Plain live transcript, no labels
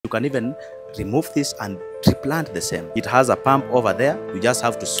can even remove this and replant the same. It has a pump over there. You just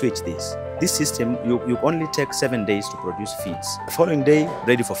have to switch this. This system, you only take 7 days to produce feeds. The following day,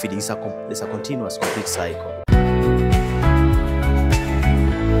 ready for feeding. It's a continuous, complete cycle.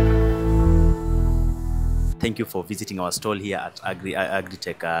 Thank you for visiting our stall here at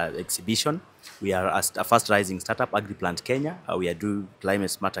AgriTech exhibition. We are a fast rising startup, AgriPlant Kenya. We are doing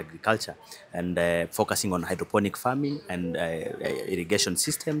climate smart agriculture and focusing on hydroponic farming and irrigation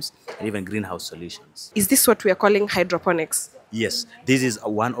systems and even greenhouse solutions. Is this what we are calling hydroponics? Yes, this is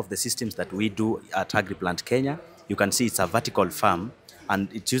one of the systems that we do at AgriPlant Kenya. You can see it's a vertical farm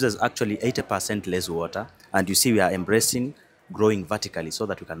and it uses actually 80% less water. And you see we are embracing growing vertically so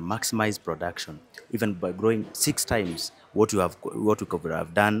that we can maximize production, even by growing 6 times what we could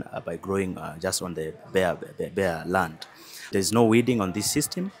have done by growing just on the bare land. There's no weeding on this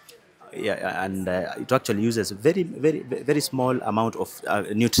system, and it actually uses very small amount of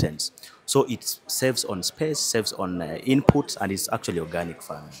nutrients. So it saves on space, saves on inputs, and it's actually organic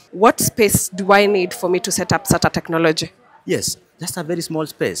farming. What space do I need for me to set up such a technology? Yes, just a very small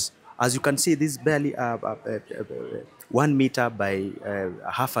space. As you can see, this is barely 1 meter by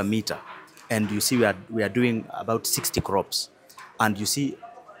half a meter, and you see we are doing about 60 crops, and you see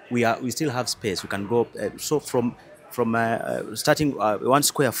we still have space. We can go so from starting 1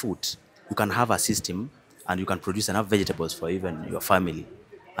 square foot, you can have a system, and you can produce enough vegetables for even your family,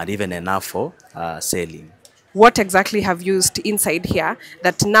 and even enough for selling. What exactly have you used inside here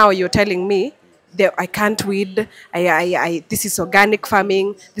that now you're telling me I can't weed, this is organic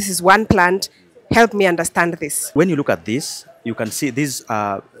farming, this is one plant? Help me understand this. When you look at this, you can see this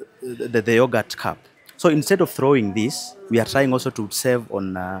the yogurt cup. So instead of throwing this, we are trying also to save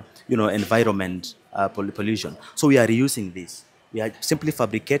on environment pollution. So we are reusing this. We are simply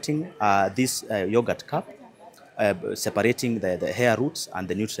fabricating this yogurt cup, separating the hair roots and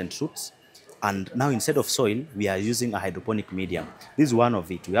the nutrient roots. And now instead of soil, we are using a hydroponic medium. This is one of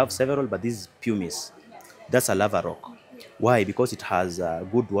it. We have several, but this is pumice. That's a lava rock. Why? Because it has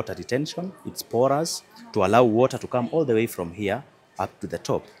good water retention. It's porous to allow water to come all the way from here up to the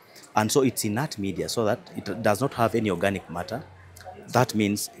top. And so it's inert media so that it does not have any organic matter. That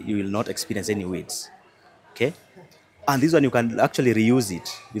means you will not experience any weeds. Okay? And this one you can actually reuse it.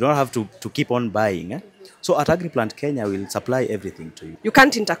 You don't have to keep on buying. So at AgriPlant Kenya, we'll supply everything to you. You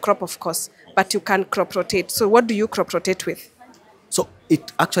can't intercrop, of course, but you can crop rotate. So what do you crop rotate with? So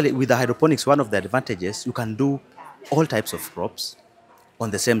it actually, with the hydroponics, one of the advantages, you can do all types of crops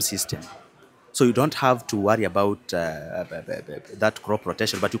on the same system. So you don't have to worry about that crop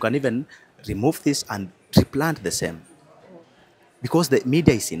rotation, but you can even remove this and replant the same. Because the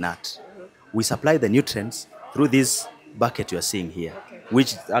media is inert, we supply the nutrients through this bucket you are seeing here,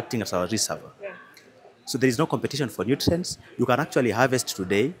 which is acting as our reservoir. So there is no competition for nutrients. You can actually harvest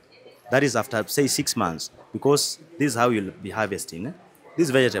today. That is after, say, 6 months, because this is how you'll be harvesting these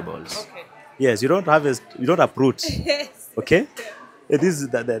vegetables. Okay. Yes, you don't harvest, you don't uproot. Yes. Okay? This is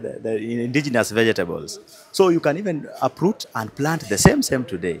the indigenous vegetables. So you can even uproot and plant the same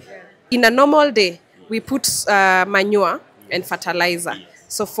today. In a normal day, we put manure and fertilizer.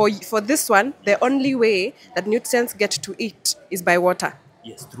 So for this one, the only way that nutrients get to it is by water.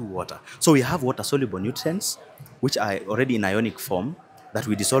 Yes, through water. So we have water-soluble nutrients, which are already in ionic form, that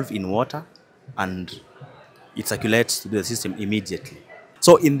we dissolve in water, and it circulates to the system immediately.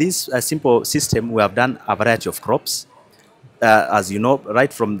 So in this simple system, we have done a variety of crops. As you know,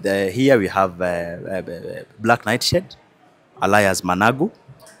 right from here we have black nightshade, alias managu.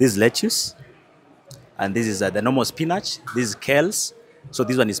 This is lettuce, and this is the normal spinach. This is kales. So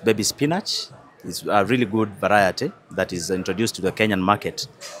this one is baby spinach. It's a really good variety that is introduced to the Kenyan market,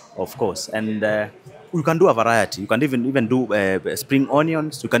 of course. And you can do a variety. You can even do spring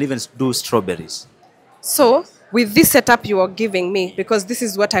onions. You can even do strawberries. So with this setup you are giving me, because this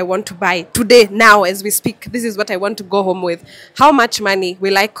is what I want to buy today, now as we speak, this is what I want to go home with. How much money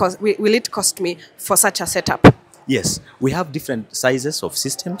will it cost me for such a setup? Yes, we have different sizes of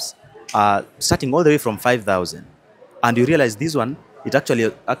systems, starting all the way from 5,000. And you realize this one, it's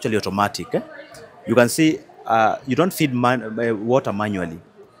actually automatic. You can see you don't feed water manually.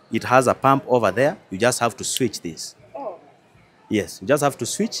 It has a pump over there. You just have to switch this. Oh. Yes, you just have to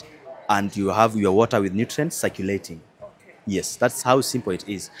switch, and you have your water with nutrients circulating. Okay. Yes, that's how simple it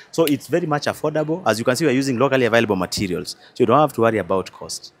is. So it's very much affordable. As you can see, we're using locally available materials. So you don't have to worry about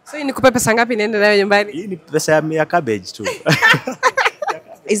cost. So nikupe pesa ngapi niende nayo nyumbani? Hii ni pesa ya cabbage too.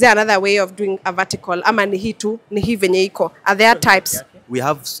 Is there another way of doing a vertical? Ama ni hii tu, ni hii venye iko? Are there types? We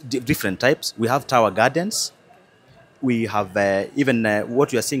have different types. We have tower gardens. We have even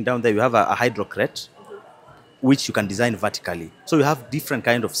what you are seeing down there, you have a hydrocrate. which you can design vertically. So you have different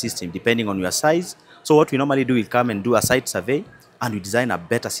kind of system depending on your size. So what we normally do, we come and do a site survey and we design a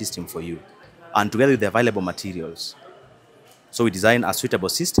better system for you, and together with the available materials. So we design a suitable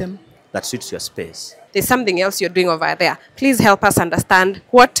system that suits your space. There's something else you're doing over there. Please help us understand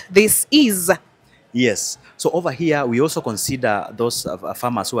what this is. Yes. So over here, we also consider those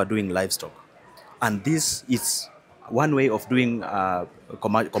farmers who are doing livestock. And this is one way of doing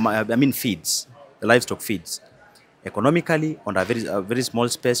feeds, the livestock feeds, economically on a very small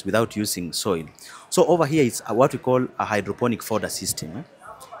space without using soil. So over here, it's what we call a hydroponic fodder system.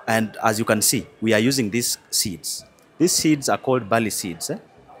 And as you can see, we are using these seeds. These seeds are called barley seeds.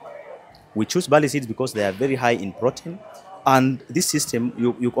 We choose barley seeds because they are very high in protein. And this system,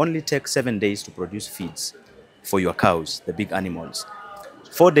 you only take 7 days to produce feeds for your cows, the big animals.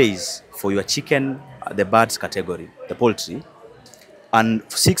 4 days for your chicken, the birds category, the poultry. And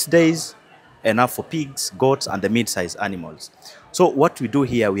 6 days, enough for pigs, goats, and the mid-sized animals. So what we do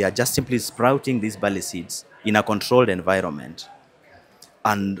here, we are just simply sprouting these barley seeds in a controlled environment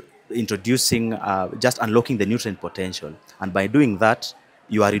and introducing, just unlocking the nutrient potential. And by doing that,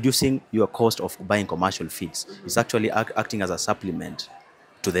 you are reducing your cost of buying commercial feeds. It's actually acting as a supplement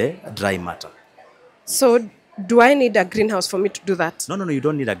to the dry matter. So do I need a greenhouse for me to do that? No, you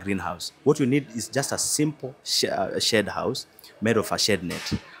don't need a greenhouse. What you need is just a simple shed house made of a shed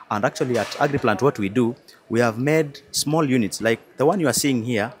net. And actually at AgriPlant, what we do, we have made small units like the one you are seeing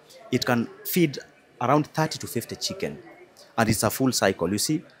here. It can feed around 30 to 50 chicken. And it's a full cycle. You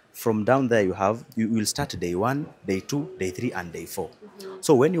see, from down there you will start day 1, day 2, day 3, and day 4.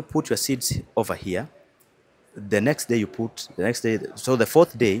 So when you put your seeds over here, the next day so the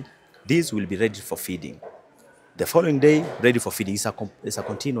 4th day, these will be ready for feeding. The following day, ready for feeding. It's a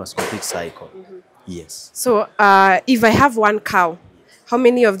continuous, complete cycle. Yes. So if I have 1 cow, how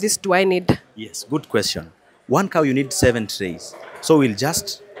many of these do I need? Yes, good question. 1 cow, you need 7 trays. So we'll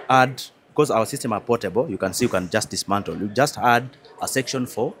just add, because our system are portable, you can see you can just dismantle. You just add a section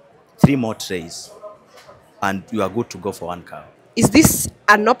for 3 more trays, and you are good to go for 1 cow. Is this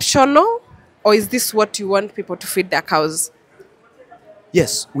an optional, or is this what you want people to feed their cows?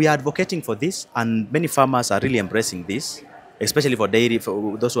 Yes, we are advocating for this, and many farmers are really embracing this, especially for dairy,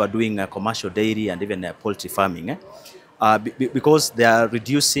 for those who are doing commercial dairy and even poultry farming, because they are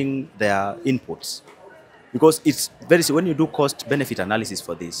reducing their inputs. Because it's when you do cost-benefit analysis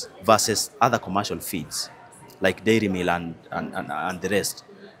for this versus other commercial feeds, like dairy meal and the rest,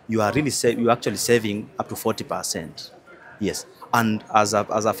 you are really you're actually saving up to 40%. Yes. And as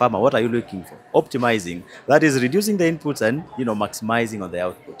a farmer, what are you looking for? Optimizing. That is reducing the inputs and maximizing on the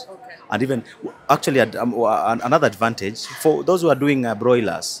output. Okay. And even actually another advantage for those who are doing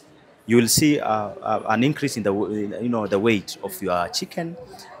broilers, you will see an increase in the weight of your chicken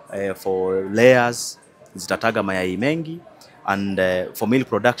for layers. Zitataga mayai mengi, and for milk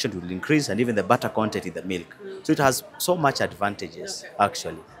production it will increase, and even the butter content in the milk. So it has so much advantages,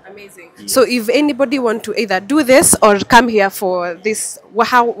 actually. Amazing. Yes. So if anybody want to either do this or come here for this,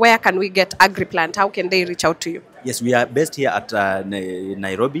 where can we get AgriPlant? How can they reach out to you? Yes, we are based here at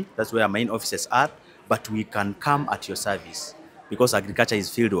Nairobi. That's where our main offices are, but we can come at your service because agriculture is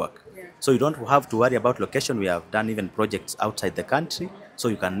field work. Yeah. So you don't have to worry about location. We have done even projects outside the country, so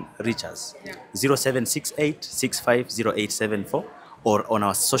you can reach us. Yeah. 0768 650874 or on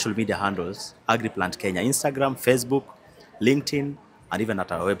our social media handles, AgriPlant Kenya, Instagram, Facebook, LinkedIn, and even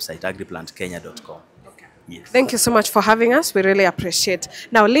at our website, agriplantkenya.com. Okay. Yes. Thank you so much for having us. We really appreciate.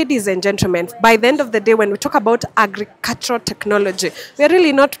 Now, ladies and gentlemen, by the end of the day, when we talk about agricultural technology, we are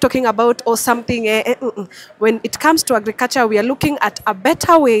really not talking about something. When it comes to agriculture, we are looking at a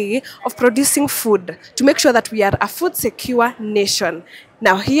better way of producing food to make sure that we are a food secure nation.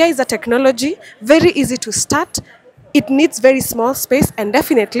 Now, here is a technology, very easy to start. It needs very small space, and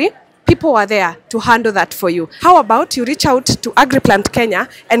definitely people are there to handle that for you. How about you reach out to AgriPlant Kenya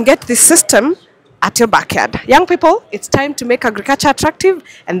and get this system at your backyard? Young people, it's time to make agriculture attractive,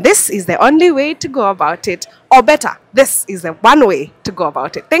 and this is the only way to go about it. Or better, this is the one way to go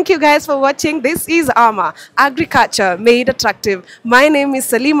about it. Thank you guys for watching. This is AMA, Agriculture Made Attractive. My name is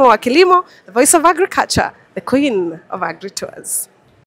Salimo Wakilimo, the voice of agriculture, the queen of agri-tours.